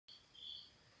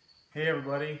Hey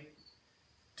everybody,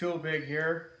 Tool Big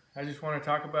here. I just want to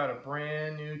talk about a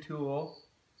brand new tool.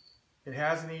 It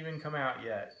hasn't even come out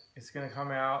yet. It's going to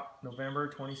come out November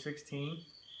 2016,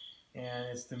 and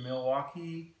it's the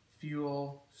Milwaukee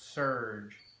Fuel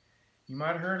Surge. You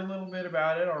might have heard a little bit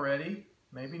about it already,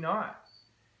 maybe not.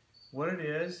 What it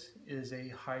is a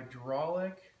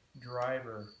hydraulic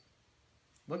driver.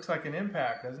 Looks like an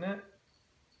impact, doesn't it?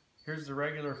 Here's the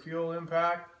regular fuel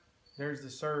impact, there's the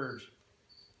surge.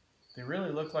 They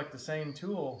really look like the same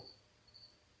tool.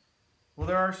 Well,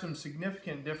 there are some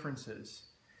significant differences,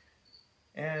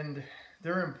 and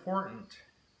they're important.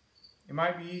 It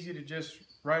might be easy to just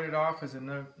write it off as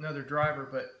another driver,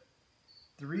 but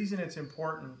the reason it's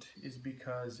important is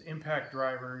because impact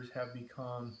drivers have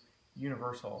become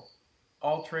universal.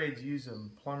 All trades use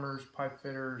them: plumbers, pipe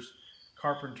fitters,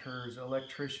 carpenters,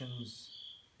 electricians,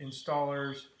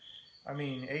 installers. I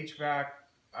mean, HVAC.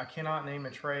 I cannot name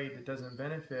a trade that doesn't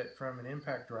benefit from an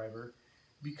impact driver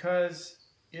because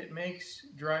it makes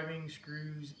driving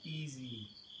screws easy.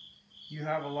 You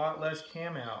have a lot less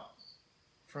cam out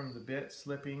from the bit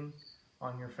slipping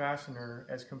on your fastener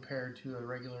as compared to a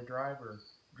regular driver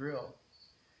drill.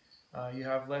 You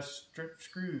have less stripped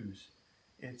screws.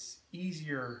 It's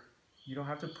easier. You don't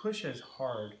have to push as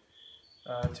hard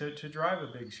to drive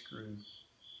a big screw.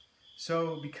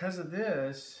 So because of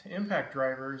this, impact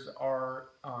drivers are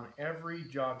on every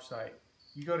job site.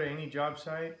 You go to any job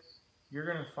site, you're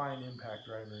going to find impact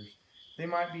drivers. They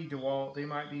might be DeWalt, they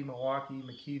might be Milwaukee,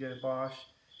 Makita, Bosch.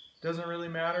 Doesn't really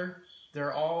matter.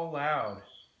 They're all loud.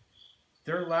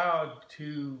 They're loud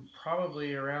to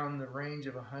probably around the range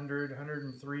of 100,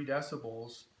 103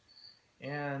 decibels.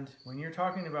 And when you're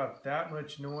talking about that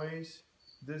much noise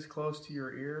this close to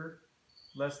your ear,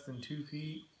 less than 2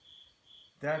 feet,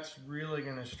 that's really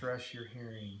going to stress your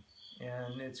hearing,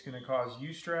 and it's going to cause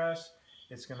you stress,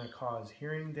 it's going to cause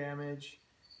hearing damage,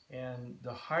 and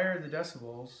the higher the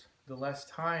decibels, the less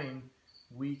time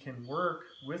we can work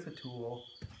with a tool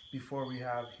before we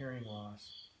have hearing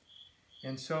loss.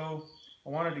 And so I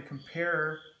wanted to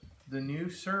compare the new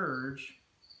Surge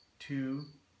to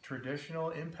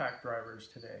traditional impact drivers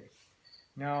today.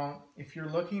 Now, if you're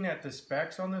looking at the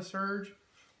specs on the Surge,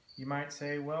 you might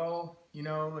say, well, you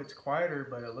know, it's quieter,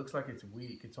 but it looks like it's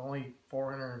weak. It's only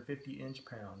 450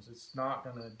 inch-pounds. It's not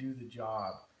going to do the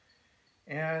job.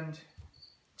 And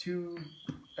to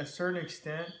a certain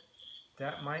extent,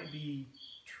 that might be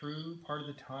true part of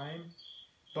the time.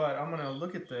 But I'm going to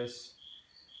look at this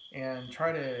and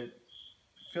try to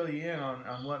fill you in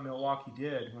on what Milwaukee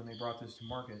did when they brought this to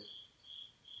market.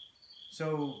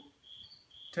 So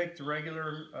take the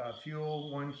regular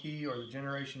fuel 1 key or the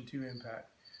Generation 2 impact.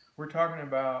 We're talking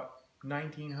about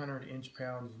 1900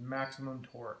 inch-pounds maximum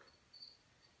torque.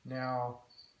 Now,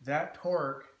 that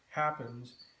torque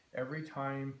happens every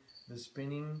time the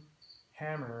spinning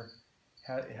hammer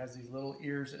has these little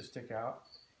ears that stick out,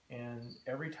 and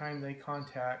every time they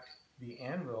contact the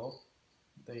anvil,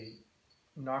 they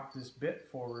knock this bit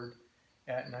forward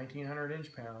at 1900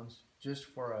 inch-pounds just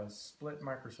for a split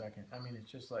microsecond. I mean,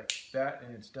 it's just like that,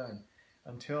 and it's done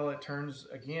until it turns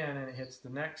again and it hits the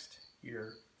next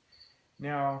ear.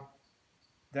 Now,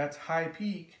 that's high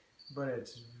peak, but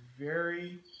it's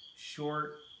very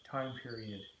short time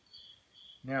period.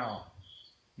 Now,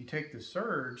 you take the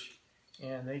Surge,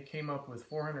 and they came up with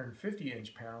 450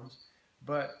 inch-pounds,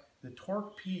 but the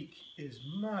torque peak is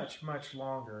much, much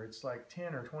longer. It's like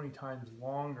 10 or 20 times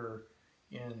longer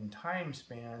in time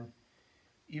span.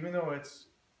 Even though it's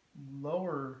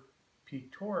lower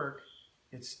peak torque,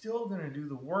 it's still going to do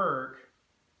the work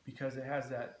because it has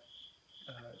that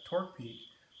torque peak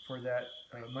for that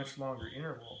much longer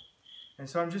interval. And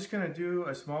so I'm just going to do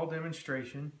a small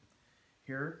demonstration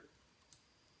here.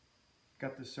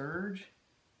 Got the Surge,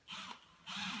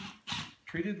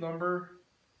 treated lumber,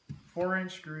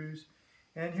 4-inch screws,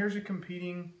 and here's a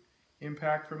competing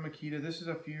impact from Makita. This is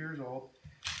a few years old.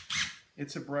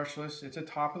 It's a brushless, it's a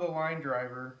top of the line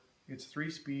driver, it's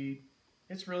 3-speed,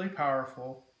 it's really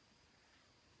powerful,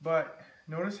 but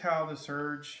notice how the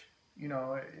Surge, you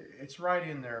know, it's right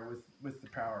in there with the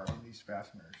power on these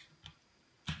fasteners.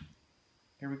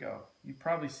 Here we go. You've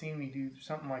probably seen me do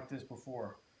something like this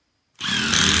before.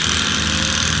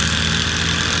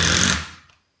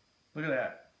 Look at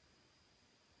that.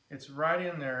 It's right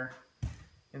in there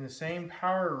in the same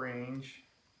power range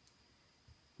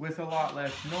with a lot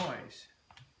less noise.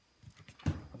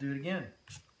 I'll do it again.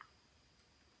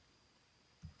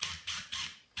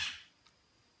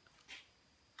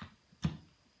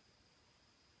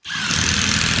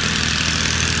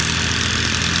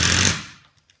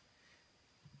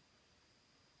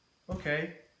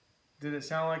 Okay, did it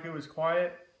sound like it was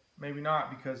quiet? maybe not,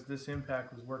 because this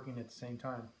impact was working at the same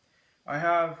time. I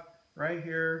have right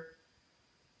here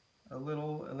a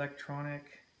little electronic,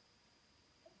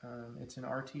 it's an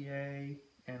RTA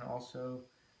and also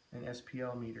an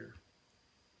SPL meter.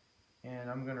 And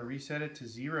I'm going to reset it to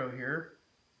 0 here,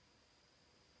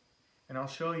 and I'll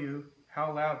show you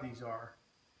how loud these are.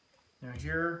 Now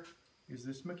here is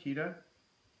this Makita.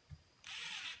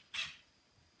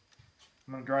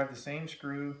 I'm going to drive the same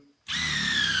screw,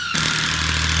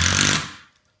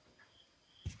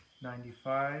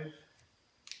 95.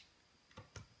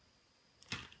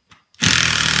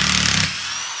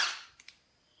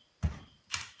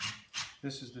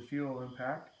 This is the fuel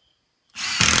impact.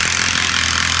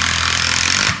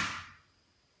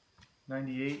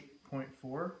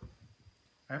 98.4.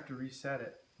 I have to reset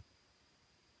it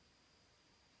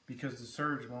because the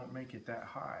surge won't make it that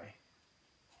high.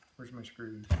 Where's my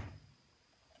screws?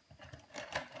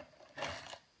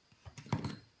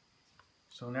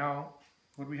 So now,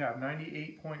 what do we have?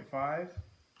 98.5.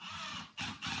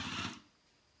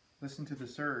 Listen to the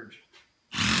surge.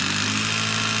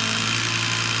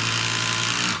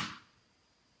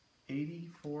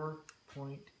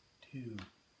 .2.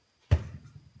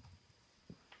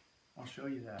 I'll show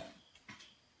you that.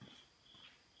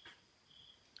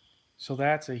 So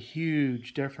that's a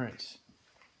huge difference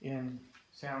in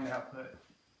sound output.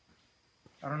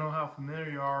 I don't know how familiar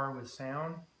you are with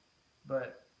sound,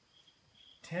 but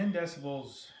 10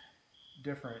 decibels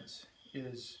difference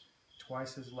is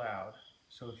twice as loud.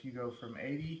 So if you go from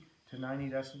 80 to 90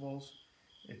 decibels,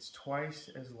 it's twice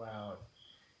as loud.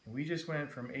 And we just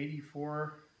went from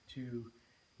 84 to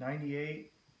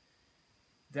 98.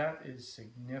 That is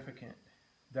significant.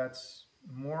 That's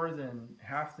more than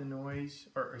half the noise,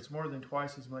 or it's more than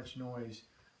twice as much noise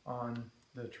on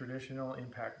the traditional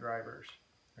impact drivers.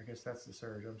 I guess that's the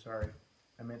surge, I'm sorry.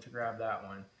 I meant to grab that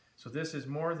one. So this is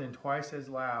more than twice as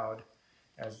loud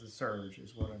as the surge,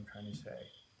 is what I'm trying to say.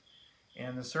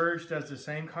 And the surge does the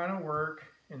same kind of work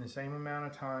in the same amount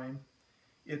of time.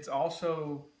 It's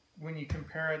also, when you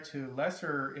compare it to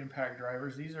lesser impact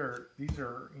drivers, these are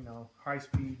you know,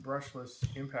 high-speed brushless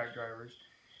impact drivers.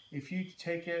 If you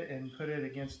take it and put it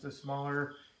against a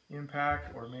smaller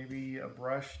impact or maybe a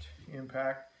brushed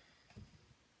impact,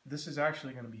 this is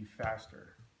actually going to be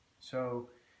faster. So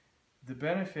the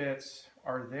benefits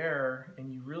are there,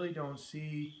 and you really don't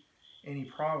see any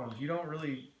problems. You don't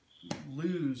really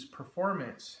lose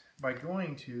performance by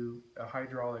going to a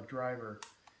hydraulic driver.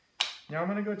 Now I'm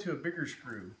going to go to a bigger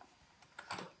screw.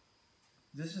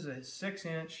 This is a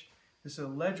 6-inch, this is a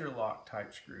ledger lock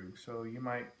type screw. So you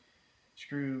might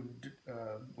screw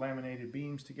laminated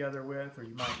beams together with, or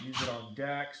you might use it on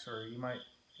decks, or you might,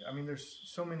 I mean, there's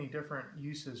so many different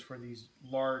uses for these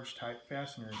large type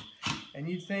fasteners. And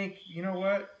you'd think, you know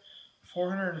what,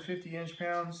 450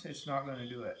 inch-pounds, it's not going to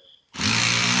do it.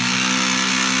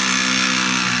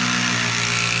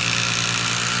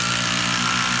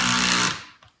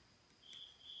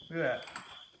 Look at that.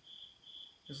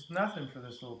 It's nothing for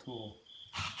this little tool.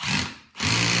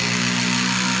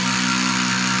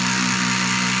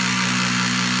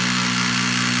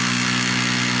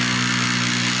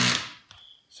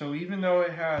 So even though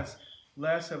it has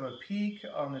less of a peak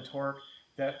on the torque,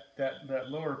 that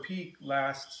lower peak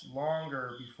lasts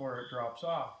longer before it drops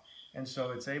off. And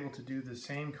so it's able to do the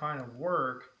same kind of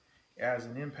work as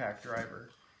an impact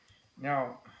driver.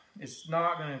 Now, it's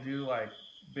not going to do like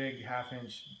big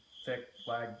 1/2-inch thick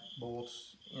lag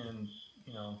bolts in,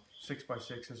 you know,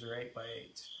 6x6s or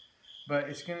 8x8s. But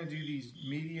it's going to do these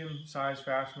medium-sized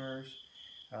fasteners.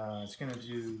 It's going to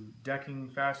do decking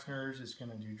fasteners. It's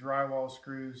going to do drywall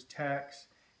screws, tacks.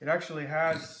 It actually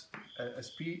has a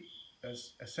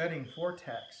setting for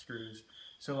tack screws.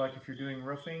 So like if you're doing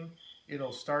roofing,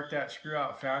 it'll start that screw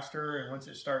out faster, and once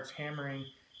it starts hammering,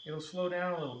 it'll slow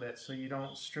down a little bit so you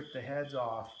don't strip the heads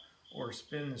off or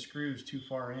spin the screws too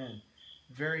far in.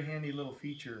 Very handy little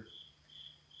feature.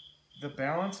 The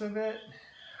balance of it,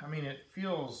 I mean, it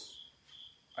feels,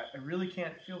 I really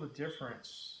can't feel the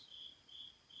difference.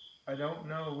 I don't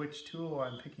know which tool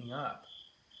I'm picking up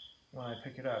when I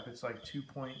pick it up. It's like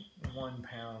 2.1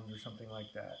 pounds or something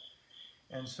like that.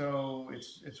 And so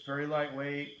it's very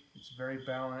lightweight, it's very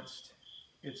balanced,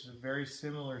 it's a very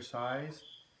similar size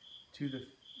to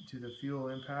the fuel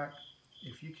impact.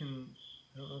 If you can,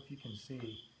 I don't know if you can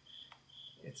see,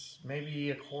 it's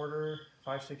maybe a quarter,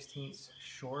 5/16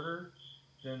 shorter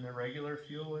than the regular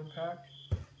fuel impact.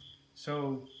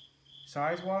 So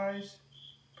size-wise,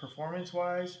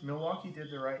 performance-wise, Milwaukee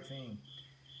did the right thing.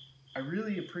 I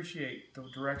really appreciate the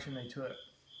direction they took.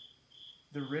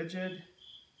 The rigid,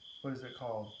 what is it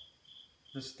called?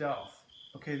 The Stealth.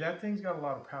 Okay, that thing's got a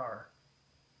lot of power.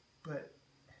 but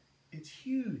it's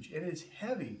huge and it's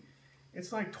heavy.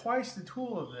 It's like twice the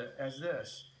tool as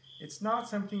this. It's not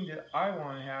something that I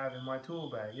want to have in my tool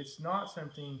bag. It's not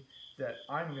something that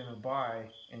I'm going to buy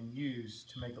and use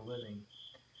to make a living.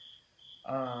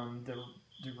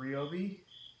 The Ryobi,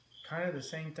 kind of the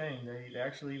same thing. They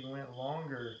actually even went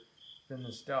longer than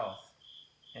the Stealth.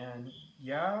 And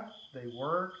yeah, they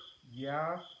work.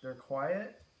 Yeah, they're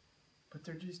quiet, but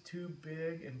they're just too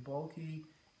big and bulky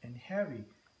and heavy.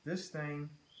 This thing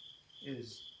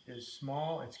is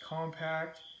small, it's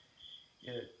compact,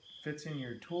 it fits in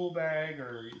your tool bag,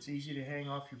 or it's easy to hang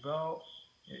off your belt.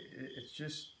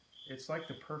 It's like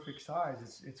the perfect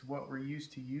size. It's what we're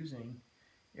used to using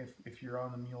if you're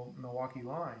on the Milwaukee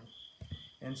line.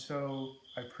 And so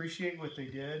I appreciate what they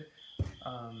did.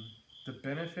 The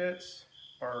benefits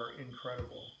are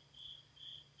incredible.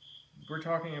 We're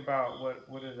talking about,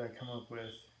 what did I come up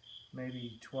with?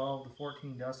 Maybe 12 to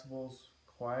 14 decibels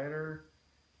quieter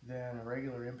than a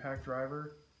regular impact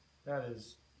driver.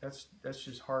 That's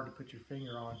just hard to put your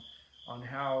finger on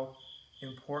how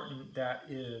important that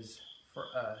is for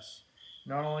us.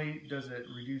 Not only does it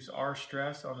reduce our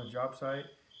stress on the job site,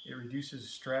 it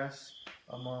reduces stress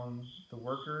among the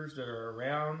workers that are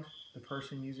around the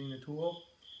person using the tool.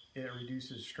 It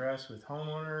reduces stress with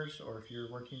homeowners, or if you're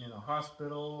working in a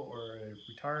hospital or a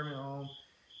retirement home.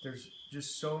 There's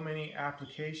just so many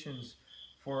applications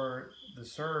for the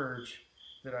Surge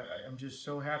that I'm just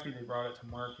so happy they brought it to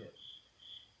market.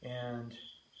 And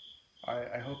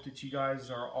I hope that you guys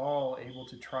are all able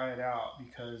to try it out,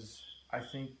 because I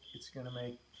think it's going to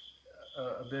make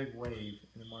a big wave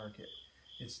in the market.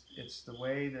 It's the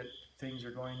way that things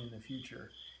are going in the future.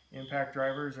 Impact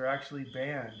drivers are actually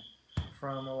banned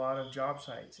from a lot of job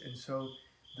sites, and so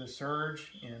the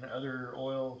Surge and other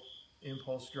oil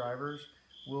impulse drivers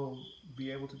will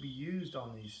be able to be used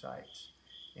on these sites,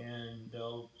 and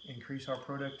they'll increase our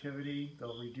productivity,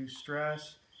 they'll reduce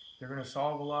stress, they're going to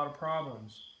solve a lot of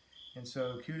problems. And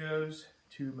so kudos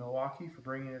to Milwaukee for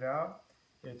bringing it out.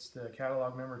 It's the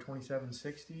catalog number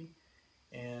 2760,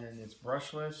 and it's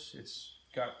brushless. It's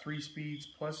got 3 speeds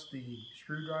plus the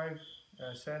screw drive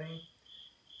setting.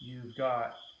 You've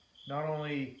got not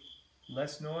only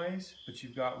less noise, but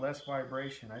you've got less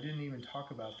vibration. I didn't even talk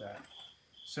about that.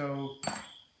 So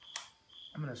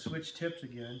I'm going to switch tips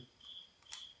again,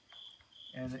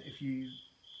 and if you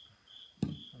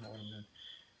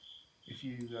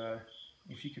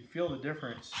could feel the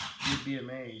difference, you'd be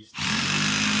amazed.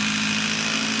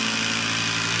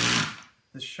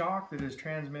 The shock that is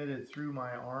transmitted through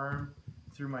my arm,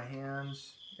 through my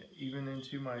hands, even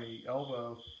into my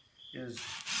elbow, is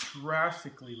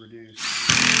drastically reduced.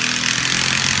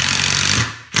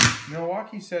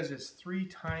 Milwaukee says it's 3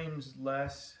 times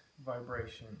less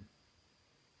vibration,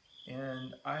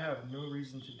 and I have no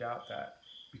reason to doubt that,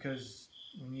 because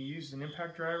when you use an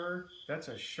impact driver, that's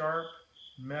a sharp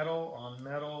metal on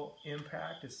metal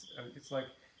impact. It's like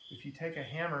if you take a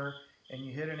hammer and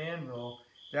you hit an anvil,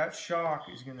 that shock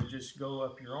is going to just go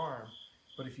up your arm.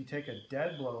 But if you take a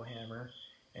dead blow hammer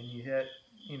and you hit,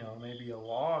 maybe a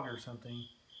log or something,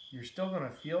 you're still going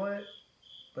to feel it,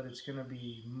 but it's going to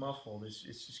be muffled. It's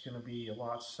just going to be a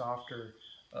lot softer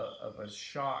of a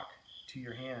shock to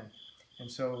your hand.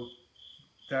 And so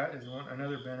that is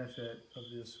another benefit of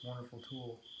this wonderful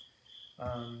tool.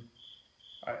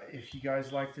 If you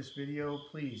guys like this video,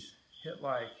 please hit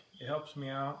like. It helps me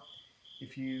out.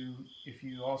 If you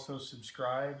also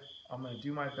subscribe, I'm going to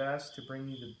do my best to bring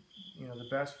you the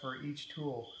best for each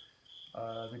tool,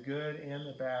 the good and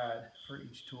the bad for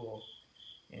each tool.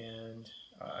 And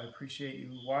I appreciate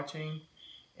you watching,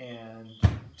 and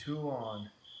tool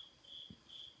on.